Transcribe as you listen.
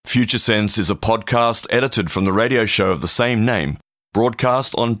Future Sense is a podcast edited from the radio show of the same name,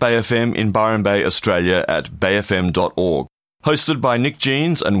 broadcast on Bay FM in Byron Bay, Australia at bayfm.org. Hosted by Nick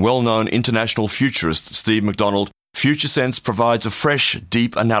Jeans and well-known international futurist Steve McDonald, Future Sense provides a fresh,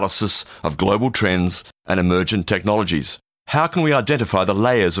 deep analysis of global trends and emergent technologies. How can we identify the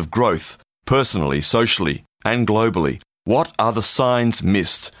layers of growth, personally, socially, and globally? What are the signs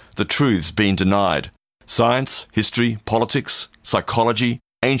missed, the truths being denied? Science, history, politics, psychology,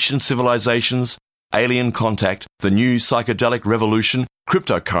 ancient civilizations, alien contact, the new psychedelic revolution,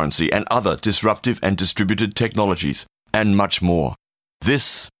 cryptocurrency and other disruptive and distributed technologies, and much more.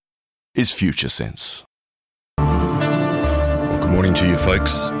 This is Future Sense. Well, good morning to you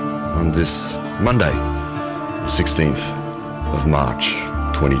folks on this Monday, the 16th of March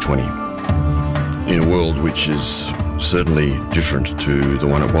 2020. In a world which is certainly different to the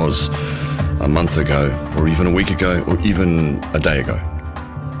one it was a month ago, or even a week ago, or even a day ago.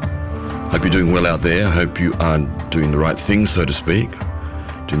 Hope you're doing well out there. Hope you are doing the right things, so to speak,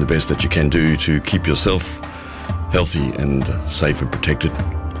 doing the best that you can do to keep yourself healthy and safe and protected,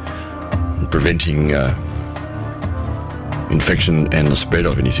 and preventing infection and the spread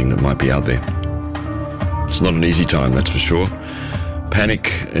of anything that might be out there. It's not an easy time, that's for sure.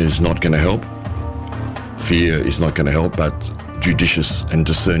 Panic is not going to help. Fear is not going to help, but judicious and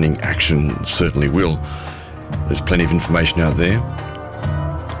discerning action certainly will. There's plenty of information out there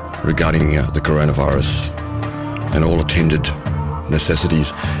regarding the coronavirus and all attendant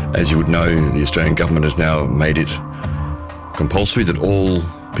necessities. As you would know, the Australian government has now made it compulsory that all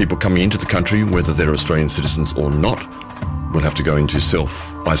people coming into the country, whether they're Australian citizens or not, will have to go into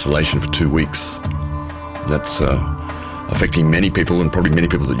self-isolation for 2 weeks. That's affecting many people, and probably many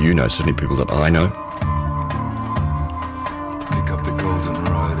people that you know, certainly people that I know. Pick up the golden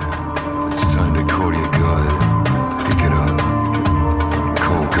rod. It's time to call your God. Pick it up.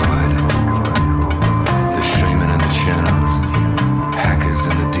 Call God. The shaman and the channels, hackers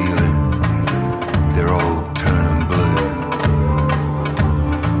and the dealer, they're all turning blue.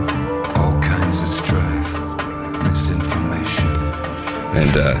 All kinds of strife, misinformation.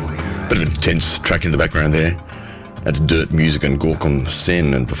 And a bit of an intense track in the background there. That's Dirt Music and Gorkum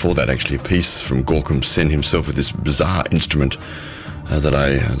Sen, and before that actually a piece from Gorkum Sen himself with this bizarre instrument that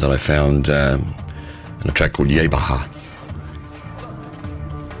I found in a track called Yebaha.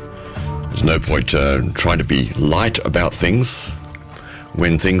 There's no point trying to be light about things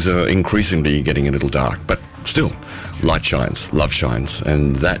when things are increasingly getting a little dark, but still, light shines, love shines,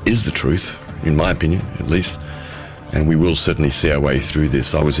 and that is the truth, in my opinion, at least, and we will certainly see our way through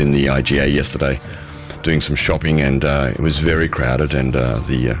this. I was in the IGA yesterday doing some shopping, and it was very crowded, and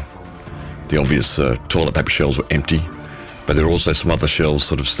the obvious toilet paper shelves were empty, but there were also some other shelves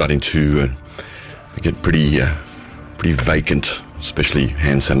sort of starting to get pretty vacant, especially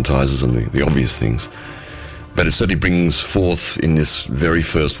hand sanitizers and the obvious things. But it certainly brings forth in this very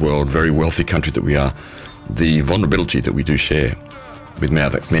first world, very wealthy country that we are, the vulnerability that we do share with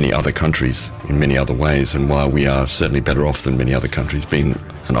many other countries in many other ways. And while we are certainly better off than many other countries, being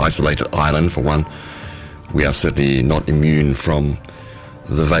an isolated island for one, we are certainly not immune from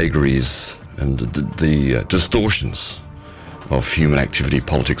the vagaries and the distortions of human activity,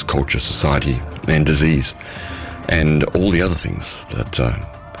 politics, culture, society, and disease, and all the other things that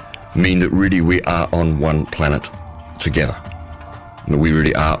mean that really we are on one planet together. And we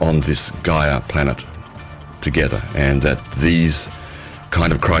really are on this Gaia planet together, and that these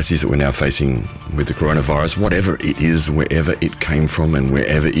kind of crises that we're now facing with the coronavirus, whatever it is, wherever it came from and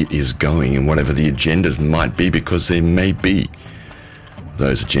wherever it is going, and whatever the agendas might be, because there may be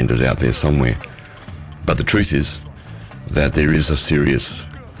those agendas out there somewhere. But the truth is that there is a serious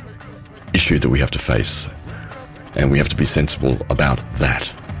issue that we have to face, and we have to be sensible about that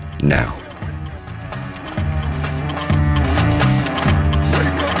now.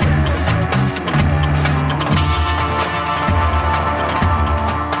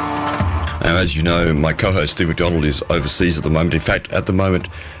 Now, as you know, my co-host Steve McDonald is overseas at the moment. In fact, at the moment,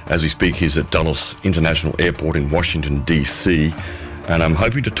 as we speak, he's at Dulles International Airport in Washington, D.C., and I'm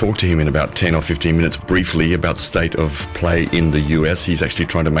hoping to talk to him in about 10 or 15 minutes briefly about the state of play in the US. He's actually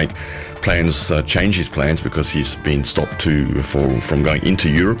trying to make plans, change his plans, because he's been stopped from going into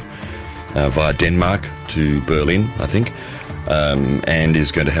Europe via Denmark to Berlin, I think, and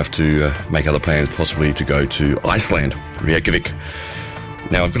is going to have to make other plans, possibly to go to Iceland, Reykjavik.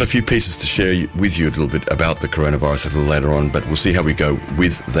 Now, I've got a few pieces to share with you a little bit about the coronavirus a little later on, but we'll see how we go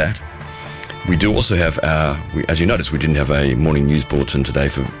with that. We do also have as you noticed, we didn't have a morning news bulletin today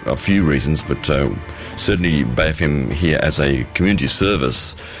for a few reasons, but certainly Bay FM here as a community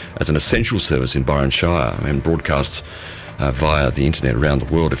service, as an essential service in Byron Shire, and broadcasts via the internet around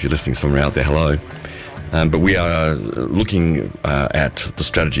the world. If you're listening somewhere out there, hello. But we are looking at the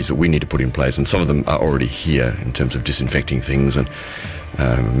strategies that we need to put in place, and some of them are already here in terms of disinfecting things and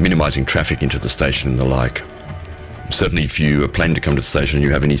minimising traffic into the station and the like. Certainly, if you are planning to come to the station and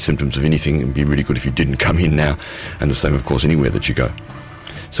you have any symptoms of anything, it would be really good if you didn't come in now, and the same, of course, anywhere that you go.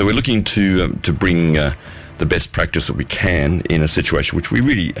 So we're looking to bring the best practice that we can in a situation which we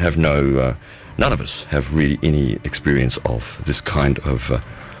really have none of us have really any experience of this kind of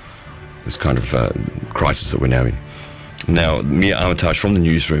crisis that we're now in. Now, Mia Armitage from the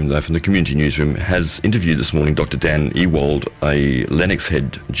newsroom, from the community newsroom, has interviewed this morning Dr. Dan Ewald, a Lennox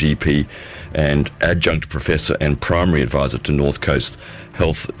Head GP and adjunct professor and primary advisor to North Coast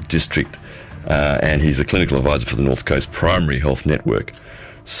Health District, and he's a clinical advisor for the North Coast Primary Health Network.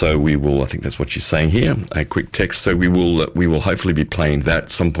 So we will, I think that's what she's saying here, a quick text. So we will hopefully be playing that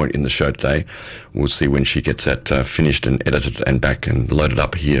at some point in the show today. We'll see when she gets that finished and edited and back and loaded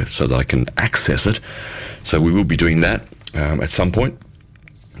up here so that I can access it. So we will be doing that at some point,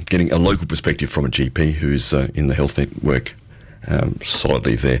 getting a local perspective from a GP who's in the health network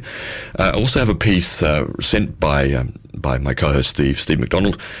solidly there. I also have a piece sent by my co-host Steve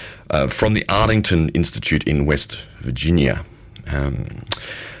McDonald from the Arlington Institute in West Virginia. And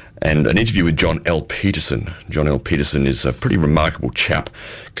an interview with John L. Peterson. John L. Peterson is a pretty remarkable chap,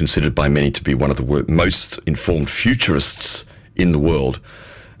 considered by many to be one of the most informed futurists in the world.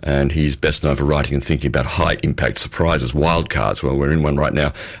 And he's best known for writing and thinking about high-impact surprises, wildcards. Well, we're in one right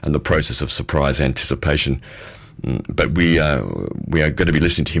now, and the process of surprise anticipation. But we are going to be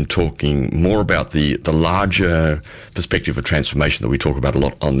listening to him talking more about the larger perspective of transformation that we talk about a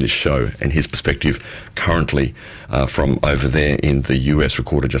lot on this show, and his perspective currently from over there in the US,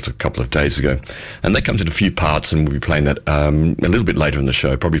 recorded just a couple of days ago. And that comes in a few parts, and we'll be playing that a little bit later in the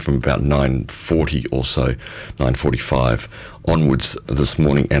show, probably from about 9:40 or so, 9:45 onwards this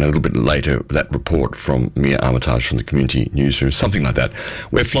morning, and a little bit later that report from Mia Armitage from the community newsroom, something like that.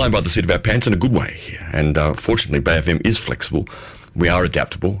 We're flying by the seat of our pants in a good way here, and fortunately Bay FM is flexible. We are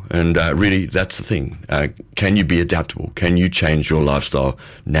adaptable, and really that's the thing. Can you be adaptable? Can you change your lifestyle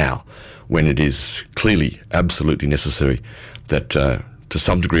now when it is clearly absolutely necessary that to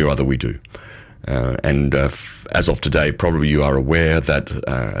some degree or other we do? As of today, probably you are aware that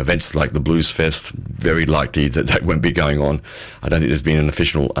events like the Blues Fest, very likely that they won't be going on. I don't think there's been an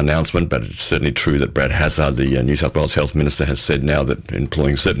official announcement, but it's certainly true that Brad Hazzard, the New South Wales Health Minister, has said now that,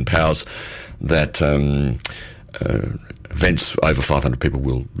 employing certain powers, that events over 500 people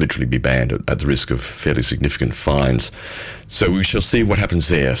will literally be banned at the risk of fairly significant fines. So we shall see what happens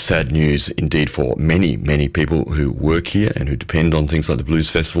there. Sad news indeed for many, many people who work here and who depend on things like the Blues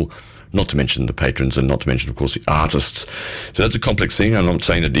Festival, not to mention the patrons and not to mention, of course, the artists. So that's a complex thing. I'm not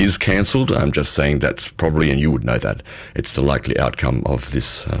saying that it is cancelled. I'm just saying that's probably, and you would know that, it's the likely outcome of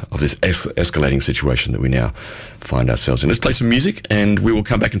this escalating situation that we now find ourselves in. Let's play some music, and we will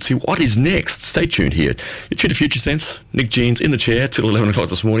come back and see what is next. Stay tuned here. You're tuned to Future Sense. Nick Jeans in the chair till 11 o'clock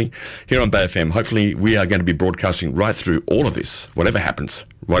this morning here on Bay FM. Hopefully we are going to be broadcasting right through all of this. Whatever happens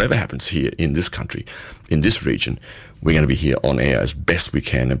here in this country, in this region, we're going to be here on air as best we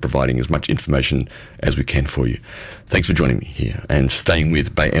can and providing as much information as we can for you. Thanks for joining me here and staying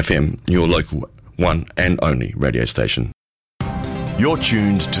with Bay FM, your local one and only radio station. You're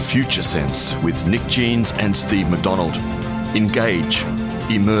tuned to Future Sense with Nick Jeans and Steve McDonald. Engage,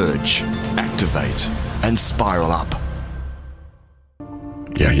 emerge, activate, and spiral up.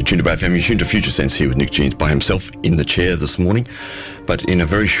 Yeah, you're tuned to Bay FM. You're tuned to Future Sense here with Nick Jeans by himself in the chair this morning. But in a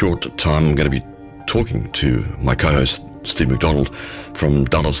very short time, I'm going to be talking to my co-host Steve McDonald from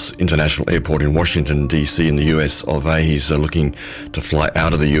Dulles International Airport in Washington, D.C. in the US of A. He's looking to fly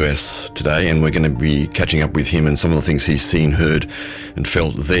out of the US today, and we're going to be catching up with him and some of the things he's seen, heard and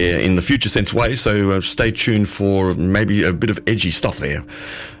felt there in the Future Sense way. So stay tuned for maybe a bit of edgy stuff there.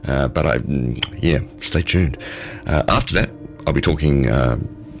 Stay tuned. After that, I'll be talking I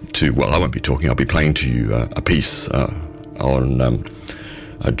won't be talking, I'll be playing to you a piece on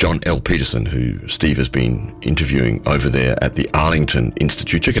John L. Peterson, who Steve has been interviewing over there at the Arlington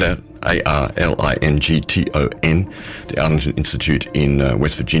Institute. Check it out, Arlington, the Arlington Institute in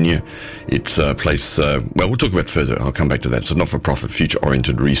West Virginia. It's a place, we'll talk about it further. I'll come back to that. It's a not-for-profit,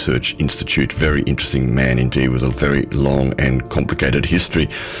 future-oriented research institute. Very interesting man indeed, with a very long and complicated history.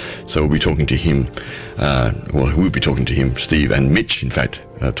 So we'll be talking to him, Steve and Mitch, in fact,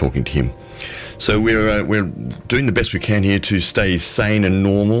 talking to him. So we're doing the best we can here to stay sane and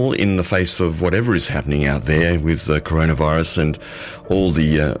normal in the face of whatever is happening out there with coronavirus and all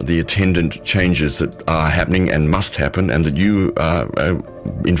the attendant changes that are happening and must happen, and that you are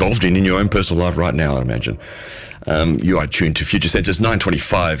involved in your own personal life right now, I imagine. You are tuned to Future Sense. It's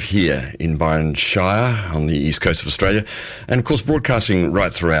 9:25 here in Byron Shire on the east coast of Australia, and of course broadcasting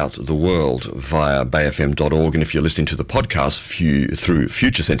right throughout the world via bayfm.org. And if you're listening to the podcast through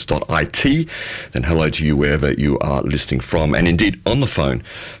futuresense.it, then hello to you wherever you are listening from. And indeed on the phone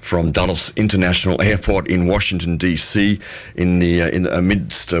from Dulles International Airport in Washington DC, in the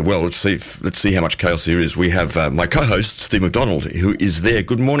amidst let's see how much chaos there is. We have my co-host Steve McDonald, who is there.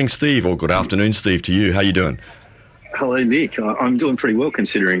 Good morning, Steve, or good afternoon, Steve, to you. How are you doing? Hello, Nick. I'm doing pretty well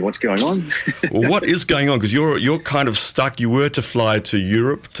considering what's going on. Well, what is going on? Because you're kind of stuck. You were to fly to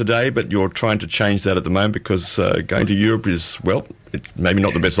Europe today, but you're trying to change that at the moment because going to Europe is, well, it's maybe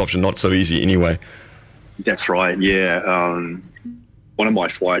not the best option, not so easy anyway. That's right, yeah. One of my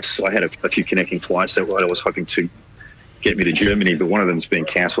flights, I had a few connecting flights that I was hoping to get me to Germany, but one of them's been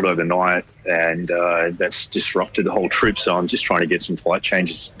cancelled overnight, and that's disrupted the whole trip. So I'm just trying to get some flight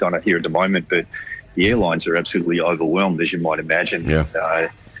changes done here at the moment, but the airlines are absolutely overwhelmed, as you might imagine. Yeah.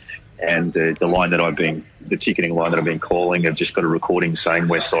 And the ticketing line that I've been calling, have just got a recording saying,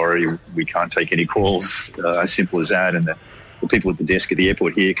 "We're sorry, we can't take any calls." As simple as that. And the people at the desk at the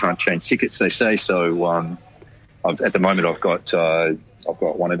airport here can't change tickets, they say. So at the moment, I've got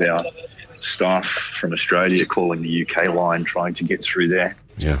one of our staff from Australia calling the UK line, trying to get through there.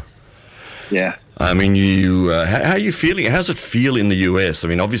 Yeah. Yeah. I mean, how are you feeling? How does it feel in the US? I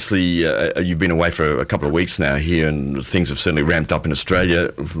mean, obviously, you've been away for a couple of weeks now here, and things have certainly ramped up in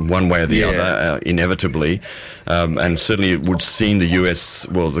Australia one way or the other, inevitably. And certainly it would seem the US,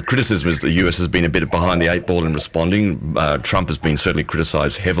 well, the criticism is the US has been a bit behind the eight ball in responding. Trump has been certainly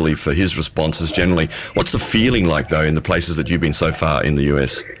criticised heavily for his responses generally. What's the feeling like, though, in the places that you've been so far in the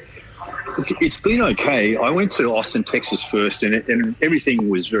US? It's been okay. I went to Austin, Texas first, and everything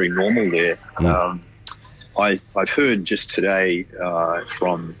was very normal there. I've heard just today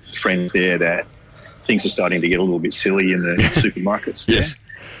from friends there that things are starting to get a little bit silly in the supermarkets there. Yes.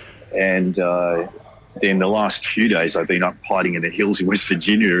 And then the last few days I've been up hiding in the hills in West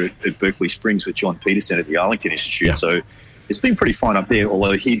Virginia at Berkeley Springs with John Peterson at the Arlington Institute. Yeah. So it's been pretty fine up there,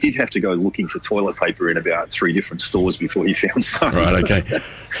 although he did have to go looking for toilet paper in about 3 different stores before he found some. Right, okay.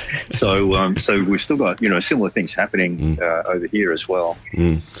 So we've still got, similar things happening over here as well.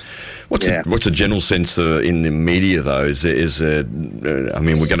 What's a general sense in the media, though? I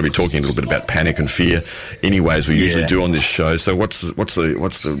mean, we're going to be talking a little bit about panic and fear, anyway, as we usually do on this show. So what's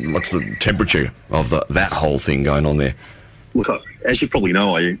the temperature of that whole thing going on there? Look, as you probably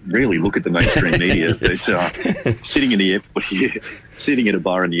know, I rarely look at the mainstream media. But sitting in the airport here, sitting at a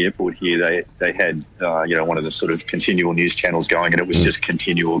bar in the airport here, they had one of the sort of continual news channels going, and it was just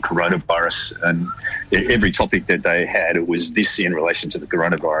continual coronavirus. And every topic that they had, it was this in relation to the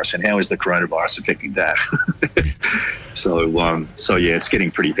coronavirus, and how is the coronavirus affecting that? So it's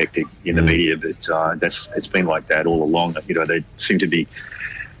getting pretty hectic in the media, but it's been like that all along. They seem to be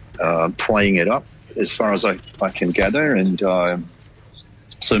playing it up, as far as I can gather. And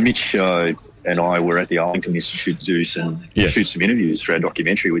so Mitch and I were at the Arlington Institute to shoot some interviews for our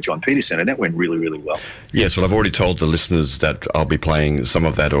documentary with John Peterson, and that went really, really well. Yes, well, I've already told the listeners that I'll be playing some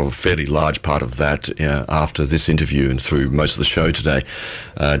of that, or a fairly large part of that, after this interview and through most of the show today.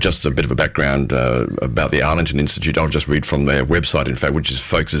 Just a bit of a background about the Arlington Institute. I'll just read from their website, in fact, which is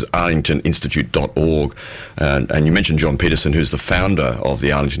arlingtoninstitute.org. And you mentioned John Peterson, who's the founder of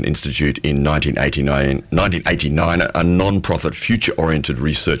the Arlington Institute in 1989, a non-profit, future-oriented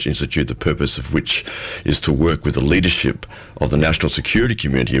research institute, the purpose of which is to work with the leadership of the national security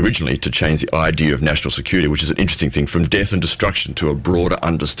community, originally to change the idea of national security, which is an interesting thing, from death and destruction to a broader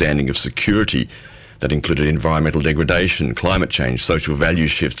understanding of security that included environmental degradation, climate change, social value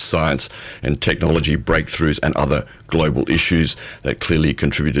shifts, science and technology breakthroughs, and other global issues that clearly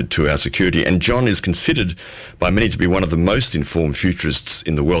contributed to our security. And John is considered by many to be one of the most informed futurists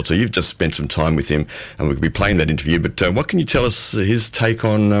in the world. So you've just spent some time with him, and we'll be playing that interview. But what can you tell us his take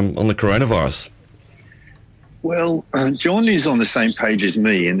on the coronavirus? Well, John is on the same page as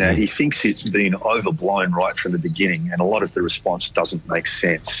me in that he thinks it's been overblown right from the beginning, and a lot of the response doesn't make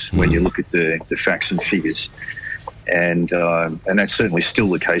sense when you look at the facts and figures. And that's certainly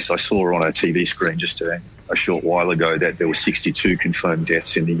still the case. I saw on a TV screen just a short while ago that there were 62 confirmed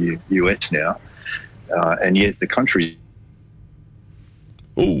deaths in the US now, and yet the country...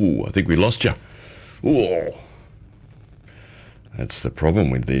 Oh, I think we lost you. Oh, that's the problem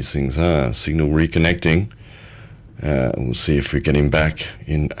with these things, signal reconnecting. We'll see if we get him back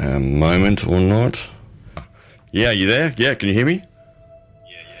in a moment or not. Yeah, you there? Yeah, can you hear me? Yeah.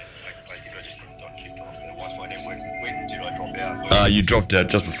 I think I just got kicked off the Wi-Fi network. When did I drop out? You dropped out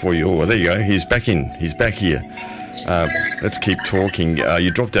just before you... Oh, there you go. He's back in. He's back here. Let's keep talking.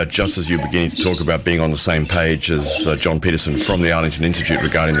 You dropped out just as you were beginning to talk about being on the same page as John Peterson from the Arlington Institute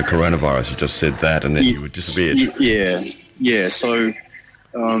regarding the coronavirus. You just said that, and then you disappeared. Yeah. So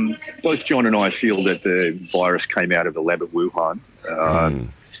both John and I feel that the virus came out of a lab at Wuhan.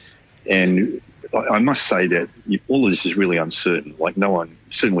 And I must say that all of this is really uncertain. Like no one,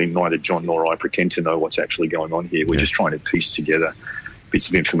 certainly neither John nor I pretend to know what's actually going on here. We're just trying to piece together bits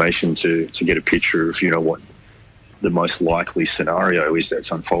of information to get a picture of, what the most likely scenario is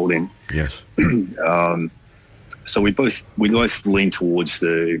that's unfolding. Yes. So we both lean towards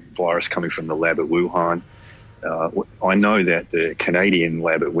the virus coming from the lab at Wuhan. I know that the Canadian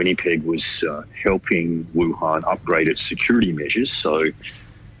lab at Winnipeg was helping Wuhan upgrade its security measures. So,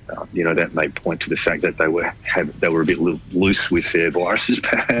 that may point to the fact that they were a bit loose with their viruses,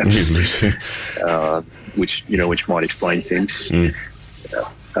 perhaps, which might explain things.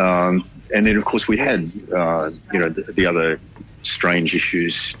 And then, of course, we had, the other strange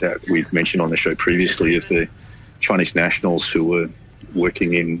issues that we've mentioned on the show previously of the Chinese nationals who were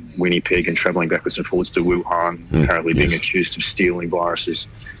working in Winnipeg and travelling backwards and forwards to Wuhan, apparently being accused of stealing viruses.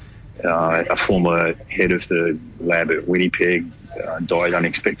 A former head of the lab at Winnipeg died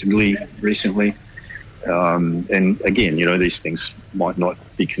unexpectedly recently. And again, these things might not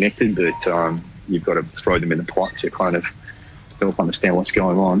be connected, but you've got to throw them in the pot to kind of help understand what's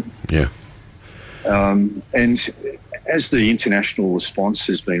going on. Yeah. And as the international response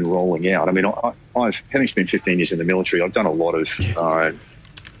has been rolling out, I mean, I've having spent 15 years in the military, I've done a lot of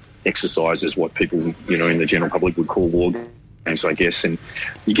exercises, what people, in the general public would call war games, I guess, and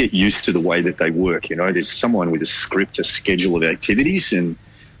you get used to the way that they work. There's someone with a script, a schedule of activities, and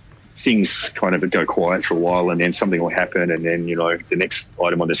things kind of go quiet for a while, and then something will happen, and then, the next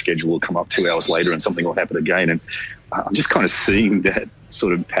item on the schedule will come up 2 hours later and something will happen again. And I'm just kind of seeing that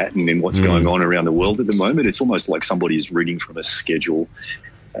sort of pattern in what's going on around the world at the moment. It's almost like somebody's reading from a schedule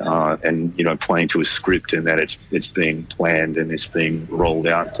and, playing to a script, and that it's being planned and it's being rolled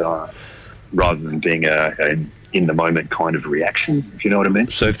out rather than being an in-the-moment kind of reaction, if you know what I mean.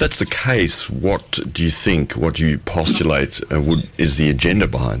 So if that's the case, what do you think, what do you postulate is the agenda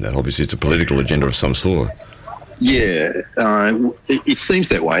behind that? Obviously, it's a political agenda of some sort. Yeah, it seems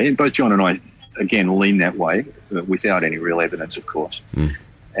that way. Both John and I, again, lean that way, without any real evidence, of course.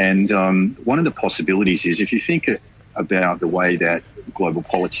 And one of the possibilities is, if you think about the way that global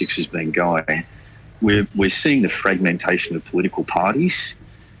politics has been going, we're seeing the fragmentation of political parties.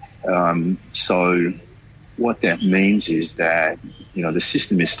 So what that means is that, the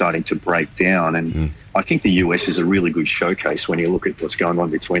system is starting to break down. And I think the US is a really good showcase when you look at what's going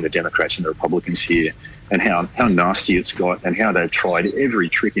on between the Democrats and the Republicans here, and how nasty it's got, and how they've tried every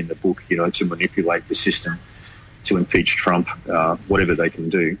trick in the book, to manipulate the system, to impeach Trump, whatever they can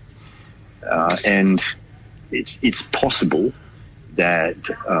do. And it's possible that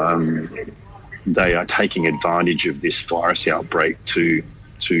they are taking advantage of this virus outbreak to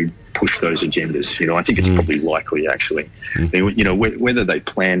push those agendas. I think it's probably likely, actually. Whether they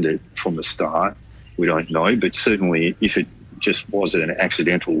planned it from the start, we don't know. But certainly, if it just was an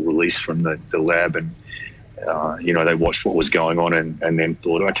accidental release from the lab, and they watched what was going on and then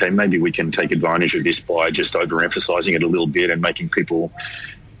thought, okay, maybe we can take advantage of this by just overemphasizing it a little bit and making people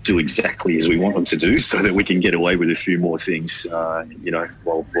do exactly as we want them to do, so that we can get away with a few more things,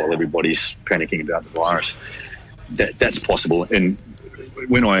 while everybody's panicking about the virus. That's possible. And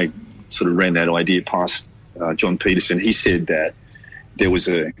when I sort of ran that idea past John Peterson, he said that there was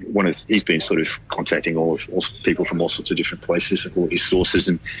he's been sort of contacting all people from all sorts of different places, all his sources,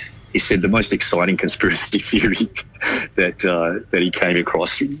 and he said the most exciting conspiracy theory that he came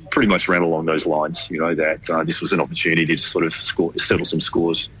across pretty much ran along those lines, that this was an opportunity to sort of settle some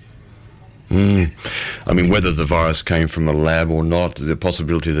scores. I mean, whether the virus came from a lab or not, the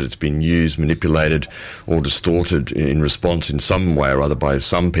possibility that it's been used, manipulated, or distorted in response in some way or other by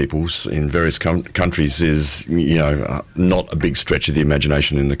some peoples in various countries is, not a big stretch of the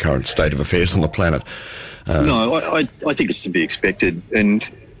imagination in the current state of affairs on the planet. No, I think it's to be expected. And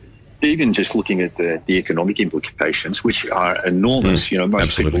even just looking at the economic implications, which are enormous, most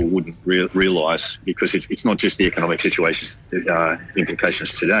Absolutely. people wouldn't realise, because it's not just the economic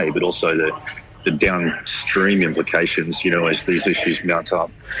implications today, but also the downstream implications, as these issues mount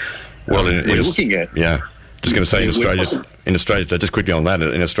up. Well, looking at... Yeah. Just going to say, in Australia, just quickly on that,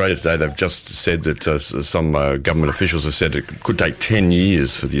 in Australia today, they've just said that some government officials have said it could take 10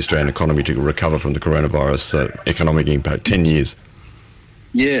 years for the Australian economy to recover from the coronavirus economic impact. 10 years.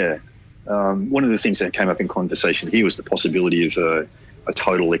 Yeah. One of the things that came up in conversation here was the possibility of a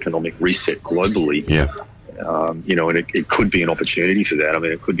total economic reset globally. Yeah. And it could be an opportunity for that. I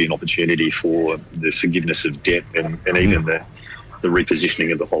mean, it could be an opportunity for the forgiveness of debt and even the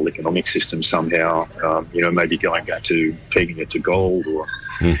repositioning of the whole economic system somehow, maybe going back to pegging it to gold. Or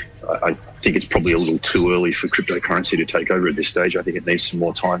I think it's probably a little too early for cryptocurrency to take over at this stage. I think it needs some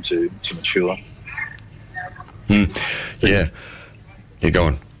more time to mature. Yeah. You're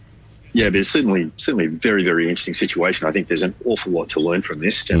going. Yeah, but it's certainly a very, very interesting situation. I think there's an awful lot to learn from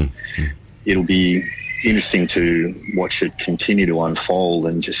this, and it'll be interesting to watch it continue to unfold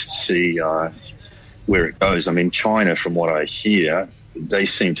and just see where it goes. I mean, China, from what I hear, they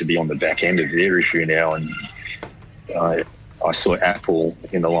seem to be on the back end of their issue now, and I saw Apple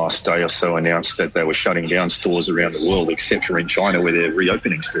in the last day or so announce that they were shutting down stores around the world, except for in China where they're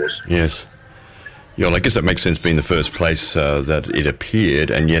reopening stores. Yes. Yeah, well, I guess that makes sense being the first place that it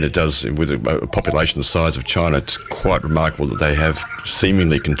appeared, and yet it does, with a population the size of China, it's quite remarkable that they have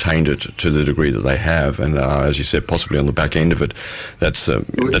seemingly contained it to the degree that they have, and as you said, possibly on the back end of it. That's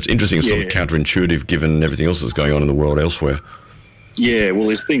interesting and sort of counterintuitive given everything else that's going on in the world elsewhere. Yeah, well,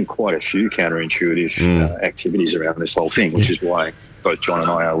 there's been quite a few counterintuitive activities around this whole thing, which is why both John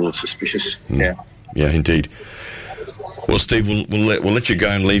and I are a little suspicious. Yeah, indeed. Well, Steve, we'll let you go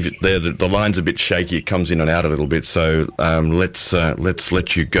and leave it there. The line's a bit shaky; it comes in and out a little bit. So let's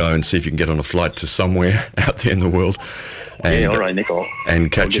let you go and see if you can get on a flight to somewhere out there in the world. And, all right, Nick.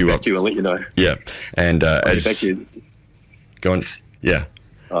 And catch you up. I'll get back to you and let you know. Yeah, and as back to you. Go on. Yeah.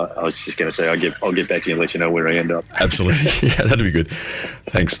 I was just going to say I'll get back to you and let you know where I end up. Absolutely. Yeah, that'd be good.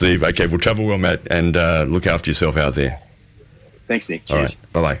 Thanks, Steve. Okay, well, travel well, Matt, and look after yourself out there. Thanks, Nick. Cheers. All right.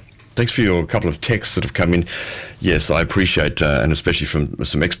 Bye-bye. Thanks for your couple of texts that have come in. Yes, I appreciate, and especially from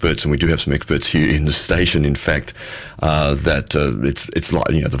some experts, and we do have some experts here in the station, in fact, that it's like,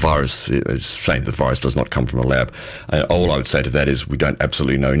 the virus is saying the virus does not come from a lab. All I would say to that is we don't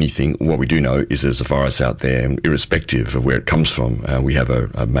absolutely know anything. What we do know is there's a virus out there, and irrespective of where it comes from, we have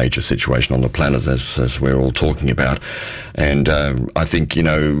a major situation on the planet, as we're all talking about. And I think,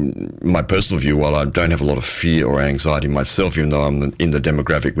 my personal view, while I don't have a lot of fear or anxiety myself, even though I'm in the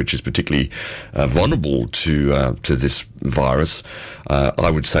demographic which is particularly vulnerable to this virus, I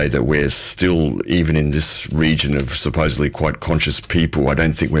would say that we're still, even in this region of supposedly quite conscious people, I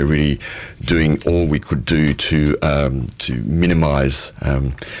don't think we're really doing all we could do to minimise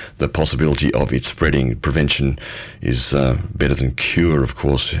the possibility of it spreading. Prevention is better than cure, of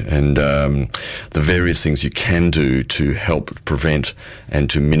course, and the various things you can do to help prevent and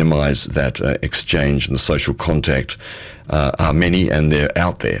to minimise that exchange and the social contact are many, and they're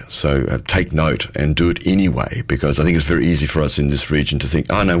out there. So take note and do it anyway, because I think it's very easy for us in this region to think,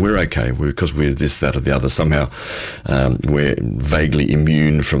 oh no, we're okay, because we're this, that, or the other. Somehow we're vaguely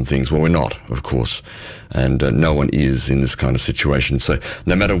immune from things. Well, we're not, of course, and no one is in this kind of situation. So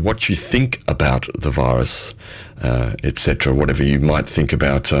no matter what you think about the virus, etc., whatever you might think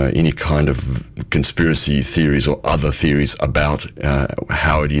about any kind of conspiracy theories or other theories about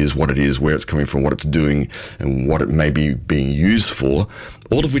how it is, what it is, where it's coming from, what it's doing, and what it may be being used for,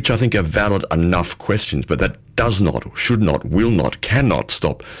 all of which I think are valid enough questions, but that does not, should not, will not, cannot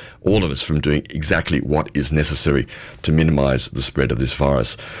stop all of us from doing exactly what is necessary to minimise the spread of this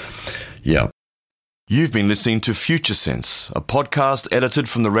virus. Yeah. You've been listening to Future Sense, a podcast edited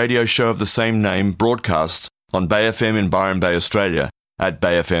from the radio show of the same name, broadcast on Bay FM in Byron Bay, Australia, at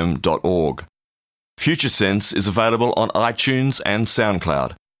bayfm.org. Future Sense is available on iTunes and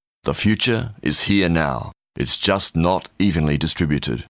SoundCloud. The future is here now. It's just not evenly distributed.